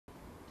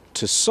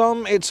To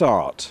some it's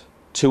art,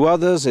 to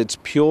others it's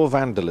pure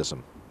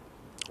vandalism.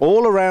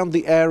 All around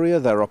the area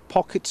there are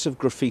pockets of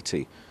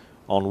graffiti,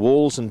 on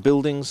walls and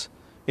buildings,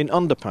 in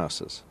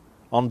underpasses,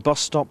 on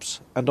bus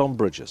stops and on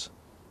bridges.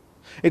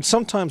 It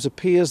sometimes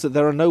appears that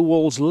there are no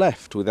walls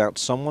left without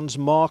someone's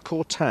mark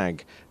or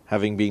tag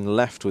having been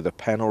left with a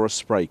pen or a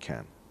spray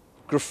can.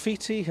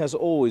 Graffiti has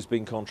always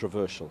been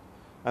controversial,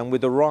 and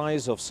with the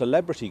rise of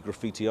celebrity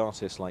graffiti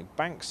artists like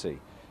Banksy,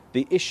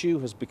 the issue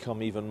has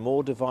become even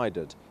more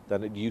divided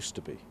than it used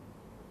to be.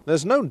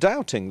 There's no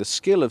doubting the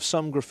skill of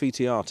some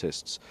graffiti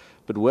artists,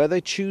 but where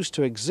they choose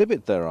to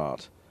exhibit their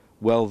art,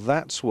 well,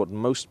 that's what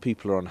most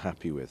people are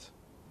unhappy with.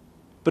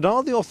 But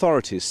are the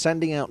authorities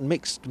sending out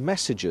mixed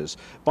messages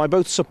by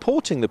both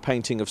supporting the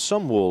painting of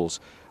some walls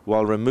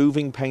while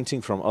removing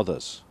painting from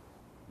others?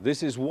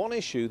 This is one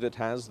issue that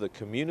has the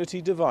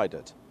community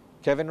divided.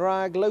 Kevin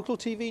Ragg, Local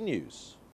TV News.